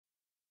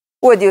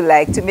Would you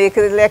like to make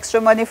a little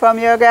extra money from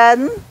your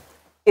garden?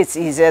 It's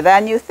easier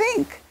than you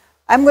think.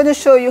 I'm going to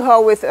show you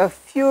how with a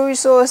few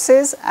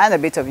resources and a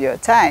bit of your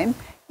time,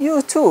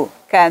 you too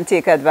can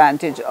take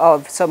advantage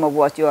of some of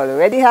what you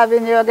already have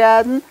in your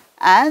garden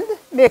and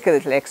make a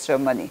little extra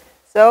money.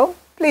 So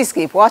please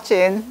keep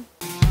watching.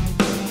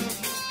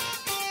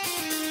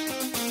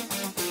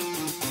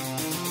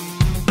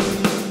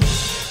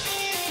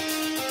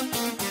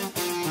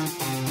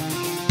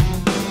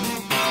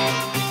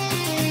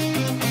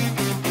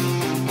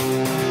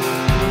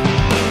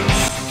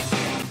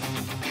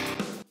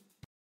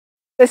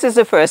 This is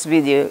the first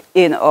video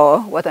in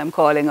what I'm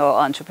calling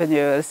our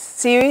entrepreneurial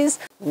series.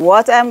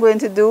 What I'm going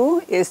to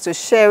do is to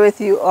share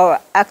with you our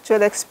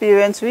actual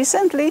experience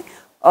recently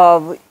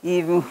of,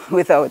 even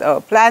without our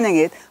planning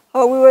it,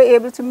 how we were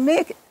able to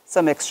make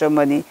some extra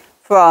money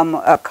from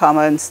a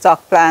common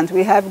stock plant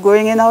we have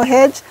growing in our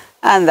hedge,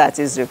 and that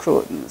is the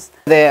crotons.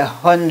 There are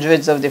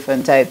hundreds of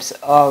different types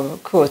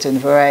of croton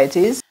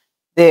varieties.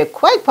 They're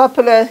quite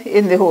popular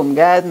in the home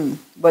garden,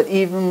 but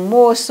even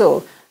more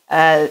so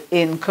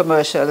in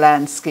commercial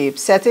landscape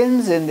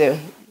settings, in the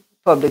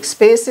public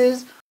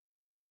spaces.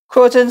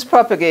 Crotons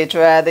propagate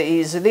rather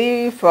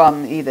easily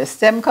from either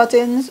stem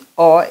cuttings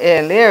or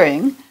air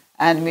layering,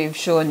 and we've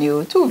shown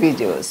you two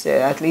videos.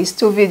 There are at least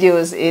two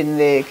videos in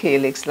the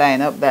calyx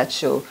lineup that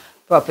show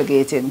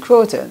propagating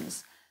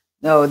crotons.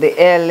 Now, the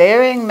air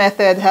layering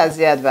method has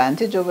the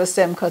advantage over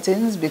stem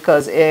cuttings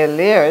because air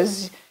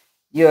layers,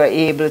 you're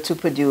able to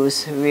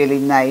produce really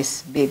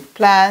nice big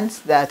plants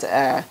that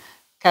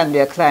can be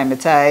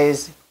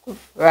acclimatized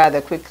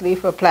rather quickly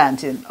for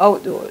planting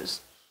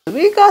outdoors.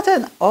 We got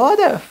an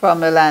order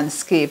from a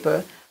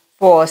landscaper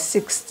for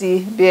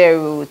 60 bare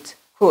root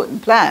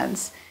croton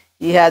plants.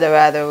 He had a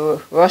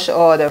rather rush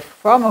order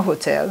from a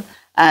hotel,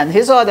 and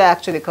his order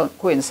actually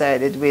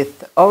coincided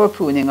with our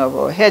pruning of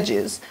our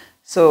hedges.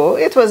 So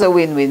it was a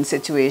win-win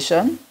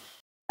situation.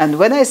 And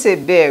when I say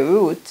bare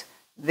root,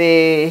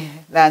 the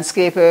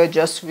landscaper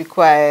just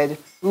required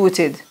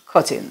rooted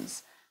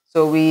cuttings.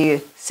 So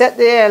we set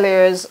the air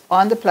layers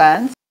on the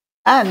plants,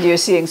 and you're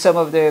seeing some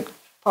of the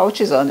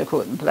pouches on the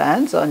croton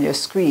plants on your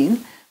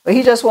screen. But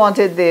he just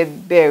wanted the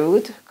bare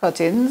root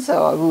cuttings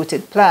or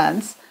rooted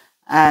plants,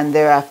 and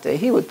thereafter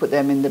he would put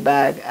them in the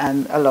bag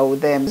and allow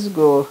them to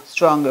grow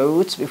stronger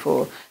roots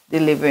before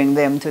delivering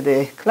them to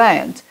the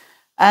client.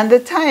 And the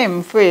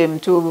time frame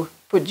to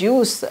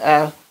produce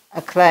a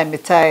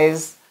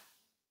acclimatized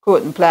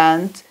croton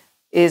plant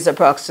is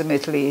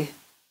approximately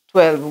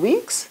 12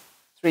 weeks,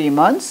 3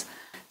 months.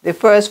 The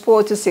first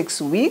 4 to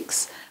 6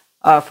 weeks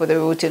are for the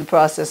rooting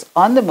process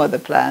on the mother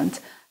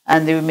plant,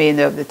 and the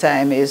remainder of the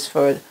time is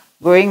for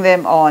growing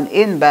them on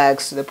in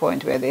bags to the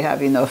point where they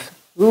have enough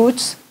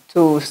roots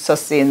to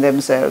sustain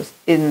themselves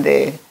in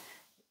the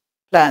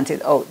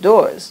planted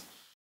outdoors.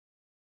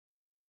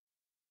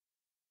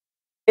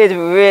 It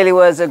really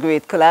was a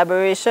great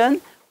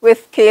collaboration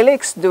with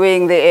calyx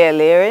doing the air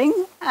layering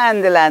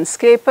and the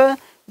landscaper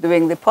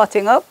doing the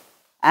potting up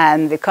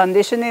and the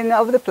conditioning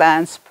of the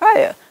plants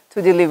prior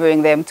to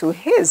delivering them to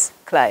his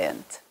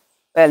client.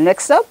 Well,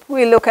 next up,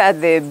 we look at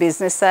the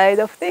business side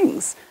of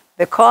things,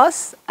 the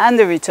costs and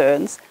the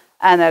returns,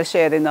 and I'll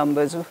share the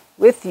numbers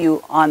with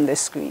you on the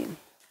screen.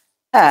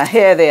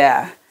 Here they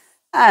are.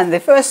 And the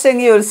first thing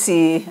you'll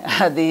see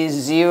are these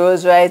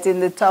zeros right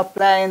in the top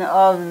line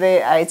of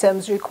the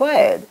items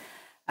required.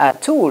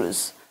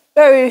 Tools.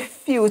 Very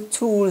few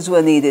tools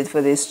were needed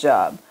for this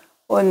job.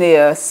 Only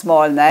a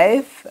small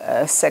knife,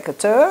 a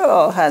secateur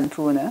or hand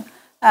pruner,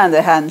 and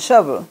a hand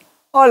shovel,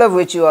 all of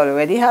which you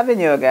already have in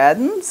your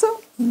garden,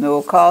 so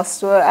no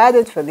costs were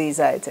added for these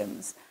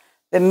items.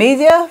 The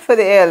media for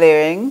the air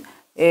layering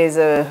is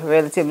a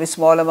relatively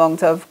small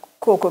amount of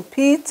cocoa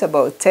peat,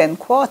 about 10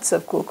 quarts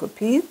of cocoa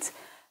peat.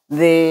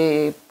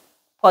 The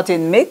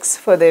potting mix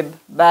for the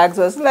bags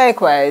was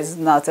likewise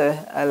not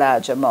a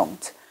large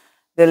amount.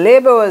 The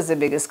labor was the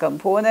biggest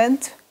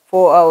component,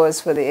 4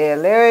 hours for the air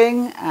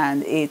layering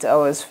and 8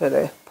 hours for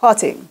the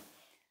potting.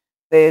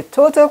 The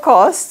total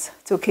cost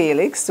to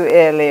calyx to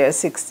air layer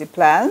 60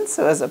 plants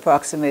was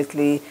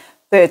approximately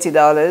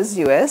 $30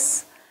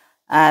 US,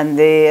 and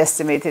the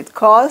estimated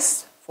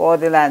cost for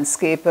the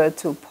landscaper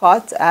to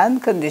pot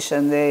and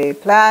condition the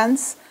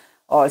plants,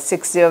 all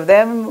 60 of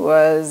them,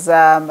 was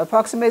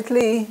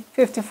approximately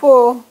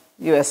 $54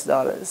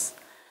 US.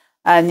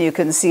 And you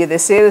can see the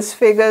sales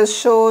figures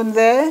shown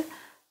there,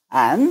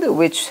 and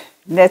which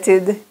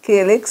netted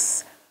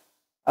calyx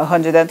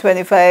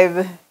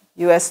 $125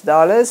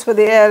 US for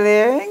the air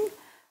layering,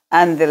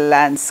 and the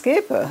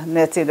landscaper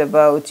netted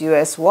about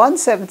US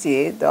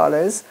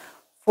 $178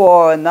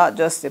 for not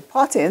just the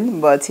potting,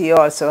 but he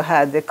also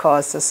had the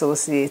costs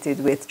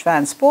associated with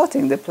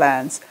transporting the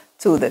plants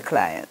to the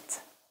client.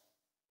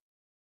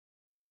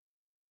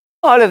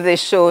 All of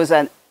this shows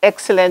an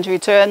excellent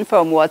return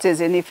from what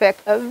is in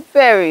effect a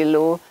very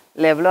low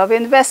level of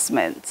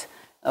investment.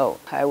 Oh,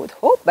 I would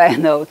hope by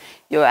now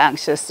you're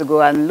anxious to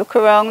go and look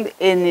around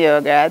in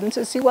your garden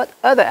to see what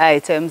other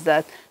items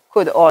that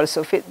could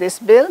also fit this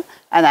bill.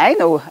 And I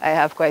know I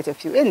have quite a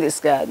few in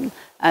this garden,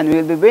 and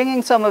we'll be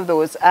bringing some of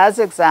those as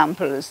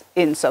examples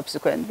in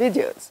subsequent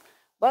videos.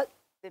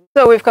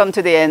 So we've come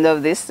to the end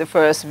of this, the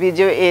first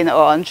video in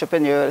our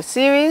entrepreneurial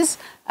series,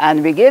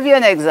 and we give you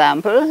an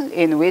example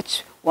in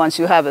which once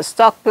you have a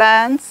stock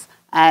plants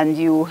and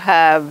you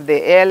have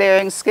the air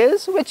layering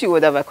skills, which you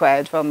would have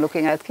acquired from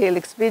looking at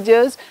Calyx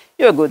videos,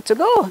 you're good to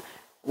go.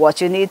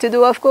 What you need to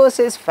do, of course,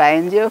 is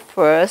find your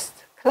first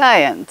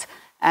client,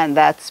 and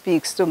that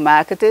speaks to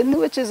marketing,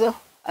 which is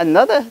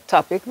another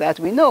topic that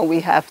we know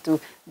we have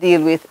to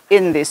deal with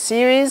in this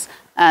series,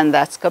 and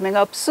that's coming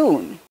up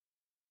soon.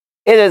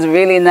 It is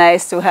really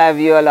nice to have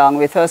you along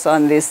with us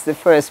on this, the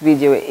first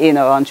video in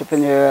our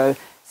entrepreneurial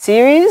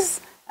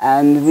series,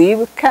 and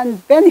we can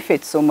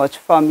benefit so much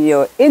from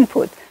your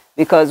input,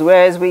 because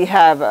whereas we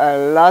have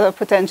a lot of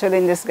potential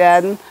in this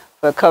garden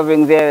for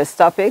covering various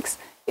topics,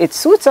 it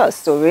suits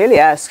us to really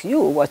ask you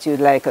what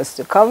you'd like us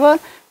to cover.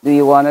 Do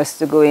you want us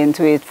to go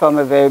into it from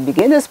a very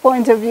beginner's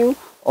point of view,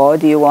 or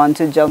do you want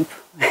to jump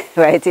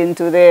right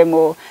into the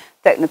more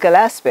technical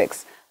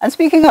aspects? And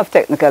speaking of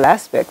technical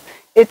aspects,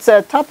 it's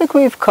a topic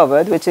we've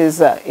covered, which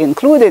is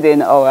included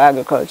in our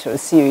agricultural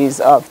series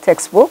of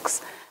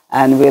textbooks,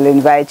 and we'll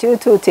invite you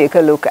to take a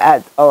look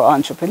at our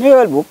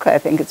entrepreneurial book. I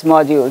think it's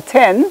module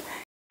 10.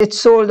 It's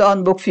sold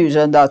on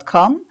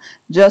bookfusion.com.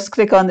 Just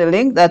click on the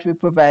link that we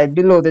provide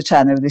below the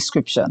channel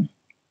description.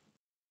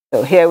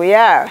 So here we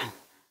are.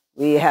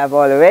 We have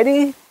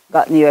already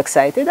gotten you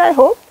excited, I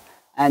hope,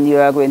 and you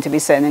are going to be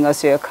sending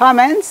us your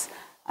comments,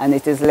 and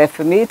it is left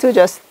for me to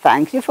just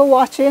thank you for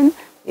watching.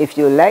 If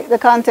you like the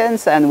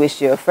contents and wish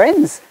your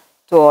friends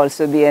to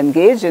also be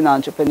engaged in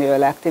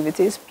entrepreneurial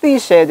activities,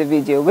 please share the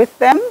video with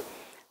them.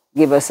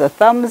 Give us a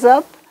thumbs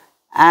up,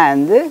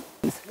 and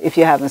if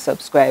you haven't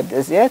subscribed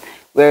as yet,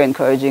 we're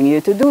encouraging you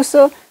to do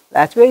so.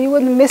 That way you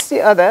wouldn't miss the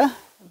other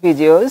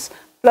videos.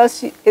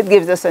 Plus, it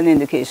gives us an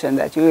indication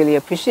that you really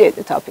appreciate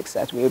the topics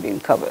that we're being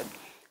covered.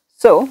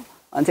 So,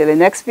 until the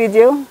next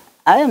video,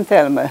 I am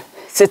Thelma,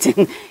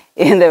 sitting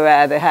in the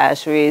rather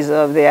harsh rays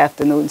of the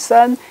afternoon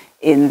sun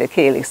in the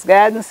Calyx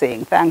garden,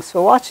 saying thanks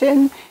for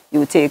watching,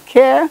 you take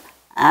care,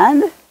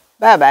 and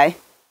bye-bye.